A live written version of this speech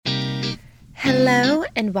Hello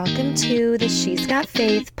and welcome to the She's Got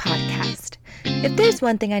Faith podcast. If there's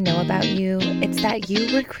one thing I know about you, it's that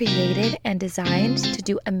you were created and designed to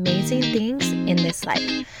do amazing things in this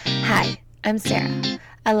life. Hi, I'm Sarah,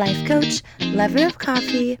 a life coach, lover of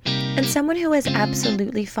coffee, and someone who has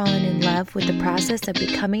absolutely fallen in love with the process of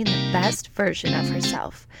becoming the best version of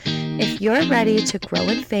herself. If you're ready to grow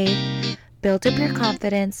in faith, build up your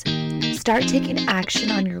confidence, start taking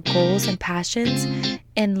action on your goals and passions,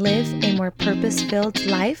 and live a more purpose-filled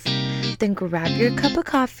life, then grab your cup of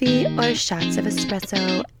coffee or shots of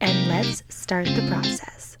espresso and let's start the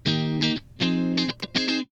process.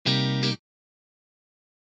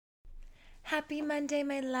 Happy Monday,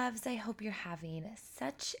 my loves. I hope you're having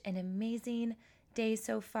such an amazing day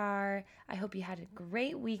so far. I hope you had a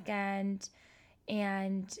great weekend.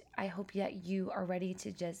 And I hope that you are ready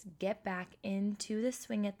to just get back into the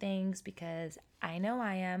swing of things because I know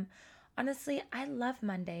I am. Honestly, I love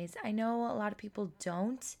Mondays. I know a lot of people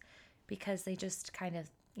don't because they just kind of,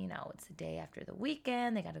 it's the day after the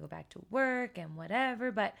weekend. They got to go back to work and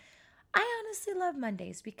whatever. But I honestly love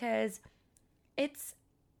Mondays because it's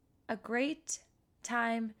a great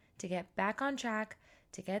time to get back on track,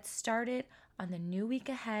 to get started on the new week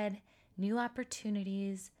ahead, new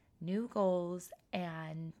opportunities, new goals,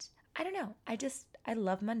 and I don't know. I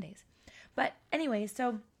love Mondays. But anyway,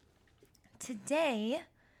 so today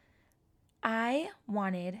I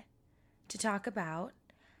wanted to talk about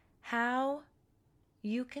how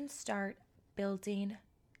you can start building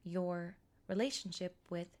your relationship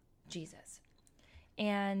with Jesus.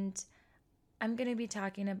 And I'm going to be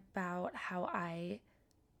talking about how I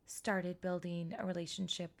started building a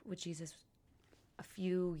relationship with Jesus a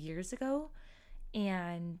few years ago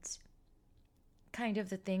and kind of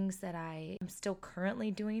the things that I am still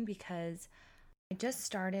currently doing because I just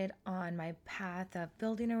started on my path of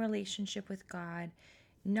building a relationship with God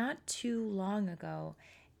not too long ago.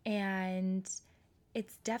 And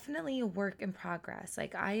it's definitely a work in progress.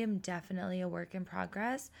 Like I am definitely a work in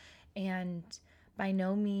progress. And by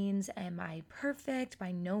no means am I perfect.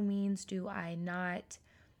 By no means do I not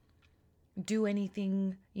do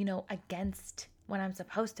anything, against what I'm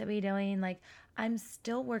supposed to be doing. Like I'm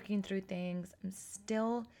still working through things. I'm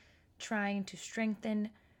still trying to strengthen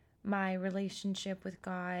my relationship with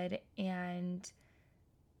God and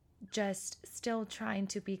just still trying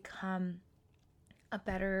to become a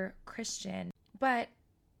better Christian. But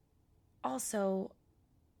also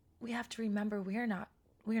we have to remember we're not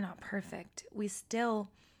perfect. We still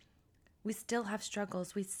have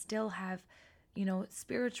struggles. We still have,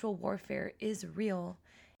 spiritual warfare is real.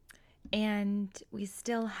 And we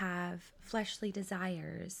still have fleshly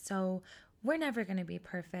desires. So we're never going to be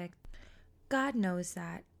perfect. God knows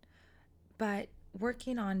that. But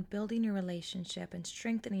working on building your relationship and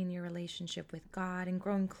strengthening your relationship with God and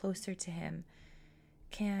growing closer to Him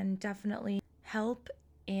can definitely help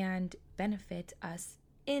and benefit us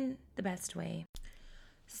in the best way.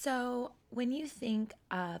 So when you think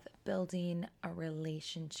of building a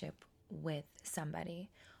relationship with somebody,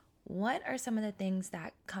 what are some of the things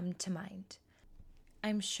that come to mind?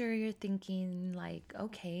 I'm sure you're thinking like,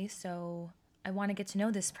 okay, so I want to get to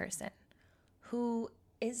know this person. Who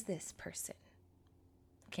is this person?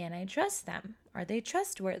 Can I trust them? Are they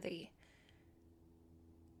trustworthy?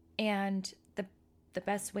 And the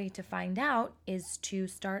best way to find out is to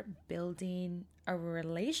start building a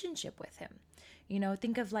relationship with him.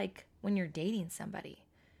 Think of like when you're dating somebody.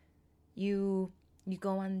 You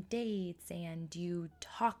go on dates and you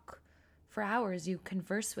talk for hours, you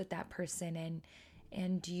converse with that person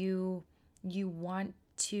and you want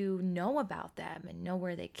to know about them and know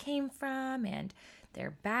where they came from and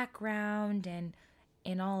their background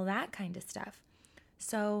and all that kind of stuff.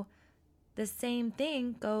 So the same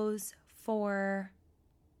thing goes for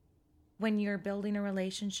when you're building a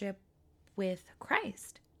relationship with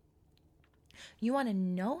Christ. You want to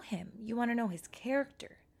know him. You want to know his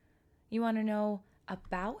character. You want to know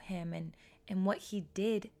about him and what he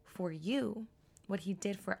did for you, what he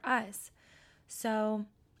did for us. So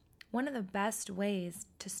one of the best ways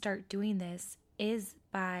to start doing this is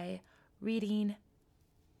by reading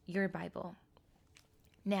your Bible.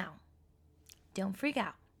 Now, don't freak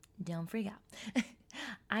out. Don't freak out.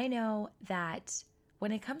 I know that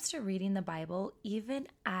when it comes to reading the Bible, even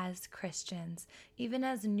as Christians, even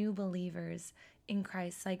as new believers in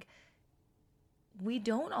Christ, like we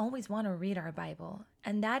don't always want to read our Bible.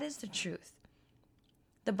 And that is the truth.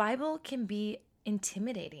 The Bible can be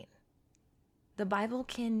intimidating. The Bible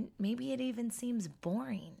maybe it even seems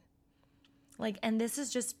boring. And this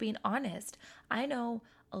is just being honest. I know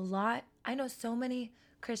so many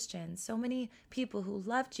Christians, so many people who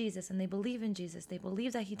love Jesus and they believe in Jesus, they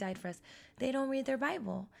believe that he died for us, they don't read their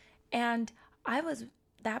Bible. And I was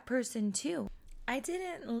that person too. I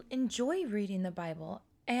didn't enjoy reading the Bible,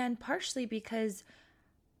 and partially because,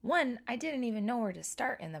 one, I didn't even know where to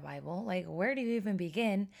start in the Bible. Like, where do you even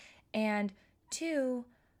begin? And two,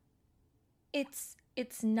 it's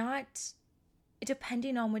not,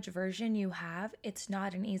 depending on which version you have, it's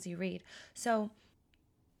not an easy read. So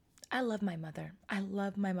I love my mother. I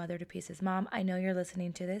love my mother to pieces. Mom, I know you're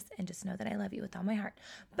listening to this, and just know that I love you with all my heart.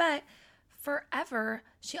 But forever,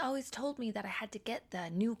 she always told me that I had to get the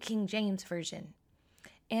New King James Version.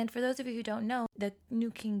 And for those of you who don't know, the New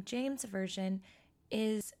King James Version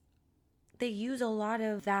is, they use a lot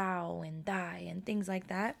of thou and thy and things like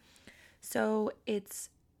that. So it's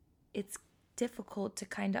difficult to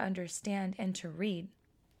kind of understand and to read.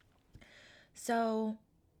 So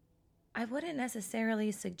I wouldn't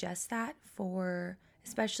necessarily suggest that for,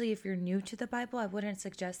 especially if you're new to the Bible, I wouldn't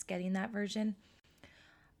suggest getting that version.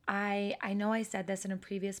 I know I said this in a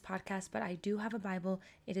previous podcast, but I do have a Bible.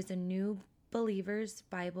 It is a New Believer's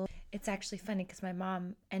Bible. It's actually funny because my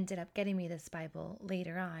mom ended up getting me this Bible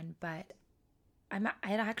later on, but I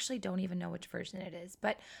actually don't even know which version it is,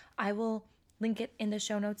 but I will link it in the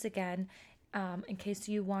show notes again in case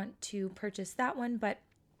you want to purchase that one. But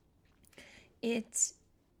it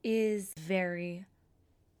is very,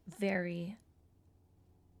 very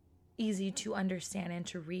easy to understand and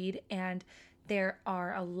to read, and there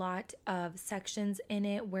are a lot of sections in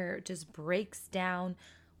it where it just breaks down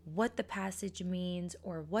what the passage means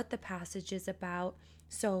or what the passage is about,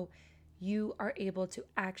 so you are able to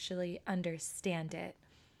actually understand it.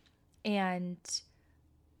 And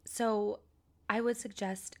so I would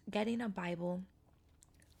suggest getting a Bible.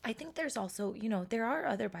 I think there's also, there are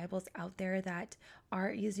other Bibles out there that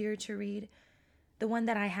are easier to read. The one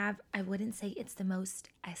that I have, I wouldn't say it's the most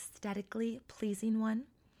aesthetically pleasing one,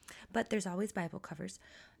 but there's always Bible covers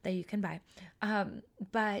that you can buy.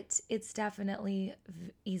 But it's definitely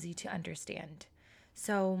easy to understand.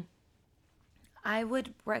 So I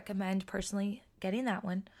would recommend personally getting that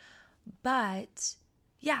one. But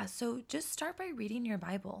yeah, so just start by reading your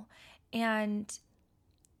Bible. And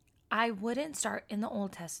I wouldn't start in the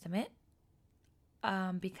Old Testament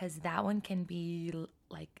because that one can be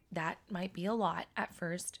like, that might be a lot at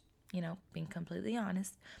first, being completely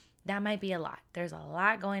honest. That might be a lot. There's a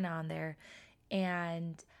lot going on there.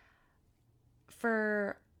 And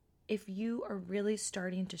if you are really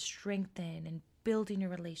starting to strengthen and building your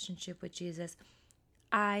relationship with Jesus,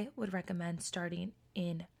 I would recommend starting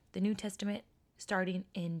in the New Testament, starting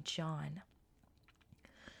in John.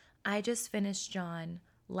 I just finished John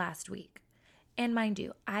last week. And mind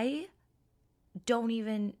you, I don't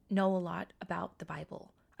even know a lot about the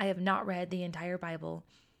Bible. I have not read the entire Bible.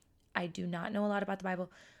 I do not know a lot about the Bible,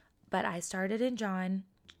 but I started in John.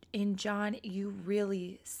 In John, you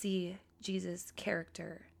really see Jesus'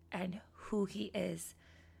 character and who he is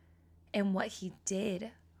and what he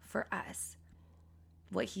did for us.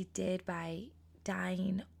 What he did by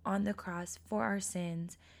dying on the cross for our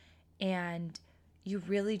sins. And you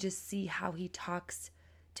really just see how he talks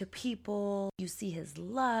to people. You see his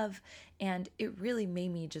love, and it really made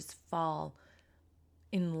me just fall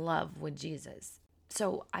in love with Jesus.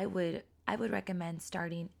 So I would recommend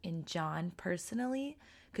starting in John personally,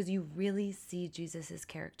 because you really see Jesus's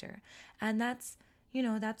character. And that's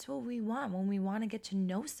what we want. When we want to get to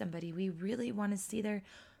know somebody, we really want to see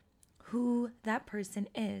who that person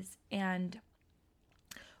is. And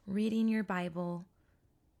reading your Bible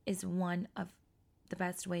is one of the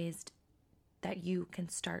best ways that you can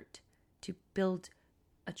start to build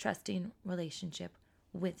a trusting relationship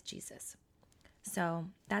with Jesus. So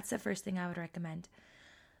that's the first thing I would recommend.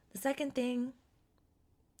 The second thing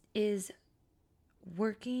is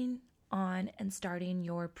working on and starting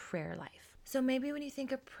your prayer life. So maybe when you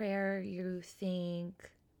think of prayer, you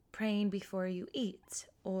think praying before you eat,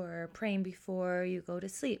 or praying before you go to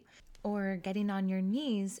sleep, or getting on your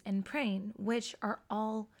knees and praying, which are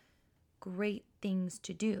all great things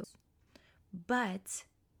to do. But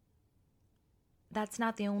that's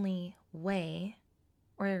not the only way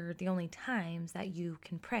or the only times that you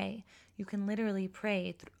can pray. You can literally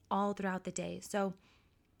pray all throughout the day. So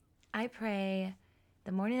I pray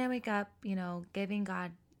the morning I wake up, giving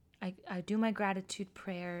God, I do my gratitude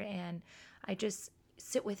prayer, and I just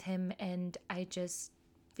sit with him and I just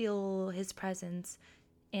feel his presence,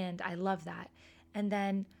 and I love that. And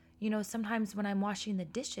then, sometimes when I'm washing the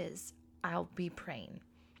dishes, I'll be praying.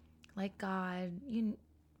 Like, God,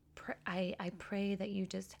 I pray that you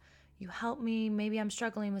help me. Maybe I'm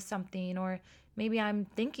struggling with something, or maybe I'm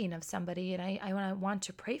thinking of somebody and I want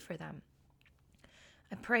to pray for them.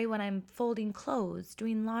 I pray when I'm folding clothes,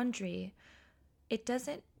 doing laundry. It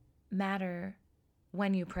doesn't matter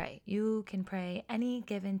when you pray. You can pray any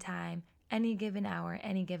given time, any given hour,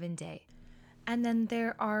 any given day. And then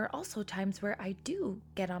there are also times where I do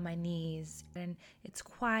get on my knees and it's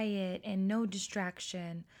quiet and no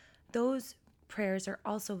distraction. Those prayers are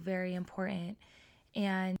also very important.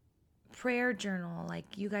 And prayer journal,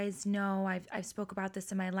 like you guys know, I've spoke about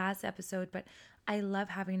this in my last episode, but I love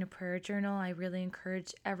having a prayer journal. I really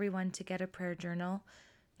encourage everyone to get a prayer journal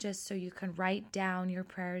just so you can write down your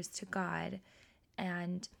prayers to God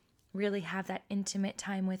and really have that intimate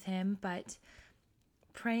time with Him. But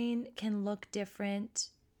praying can look different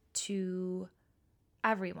to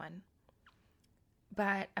everyone.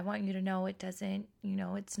 But I want you to know it doesn't,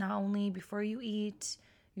 it's not only before you eat.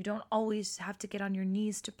 You don't always have to get on your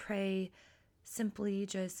knees to pray. Simply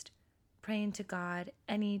just praying to God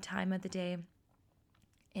any time of the day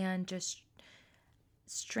and just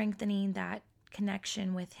strengthening that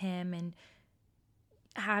connection with Him and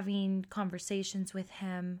having conversations with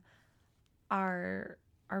Him are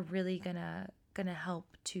really gonna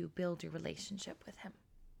help to build your relationship with Him.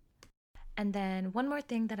 And then one more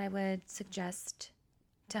thing that I would suggest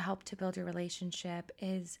to help to build your relationship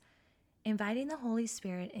is inviting the Holy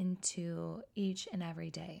Spirit into each and every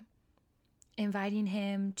day. Inviting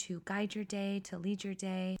Him to guide your day, to lead your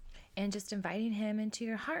day, and just inviting Him into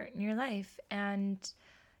your heart and your life. And,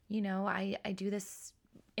 I do this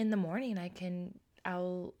in the morning.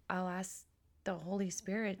 I'll ask the Holy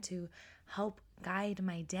Spirit to help guide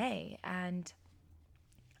my day. And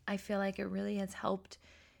I feel like it really has helped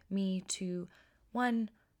me to, one,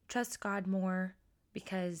 trust God more,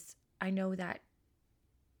 because I know that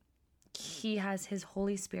He has His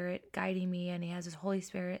Holy Spirit guiding me, and He has His Holy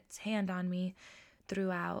Spirit's hand on me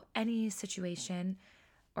throughout any situation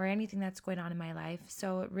or anything that's going on in my life.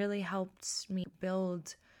 So it really helps me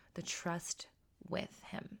build the trust with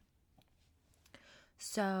Him.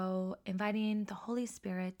 So inviting the Holy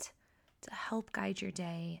Spirit to help guide your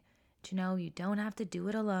day, to know you don't have to do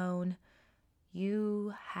it alone.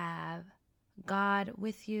 You have God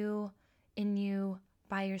with you, in you,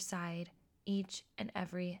 by your side each and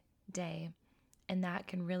every day. And that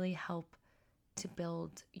can really help to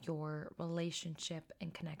build your relationship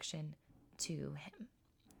and connection to Him.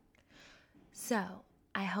 So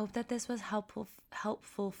I hope that this was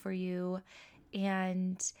helpful for you.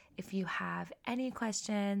 And if you have any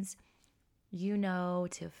questions,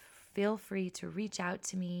 to feel free to reach out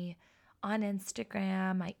to me on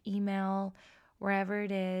Instagram, my email, wherever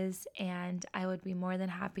it is. And I would be more than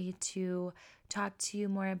happy to talk to you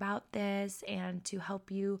more about this and to help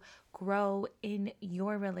you grow in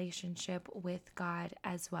your relationship with God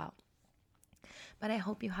as well. But I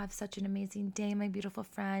hope you have such an amazing day, my beautiful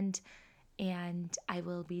friend, and I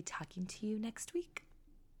will be talking to you next week.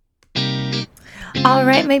 All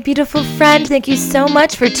right, my beautiful friend, thank you so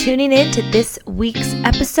much for tuning in to this week's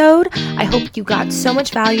episode. I hope you got so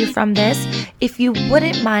much value from this. If you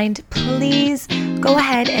wouldn't mind, please go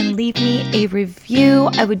ahead and leave me a review.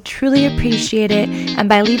 I would truly appreciate it. And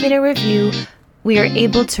by leaving a review, we are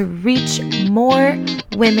able to reach more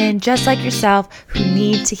women just like yourself who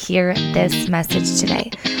need to hear this message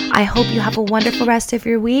today. I hope you have a wonderful rest of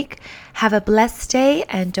your week. Have a blessed day,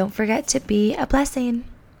 and don't forget to be a blessing.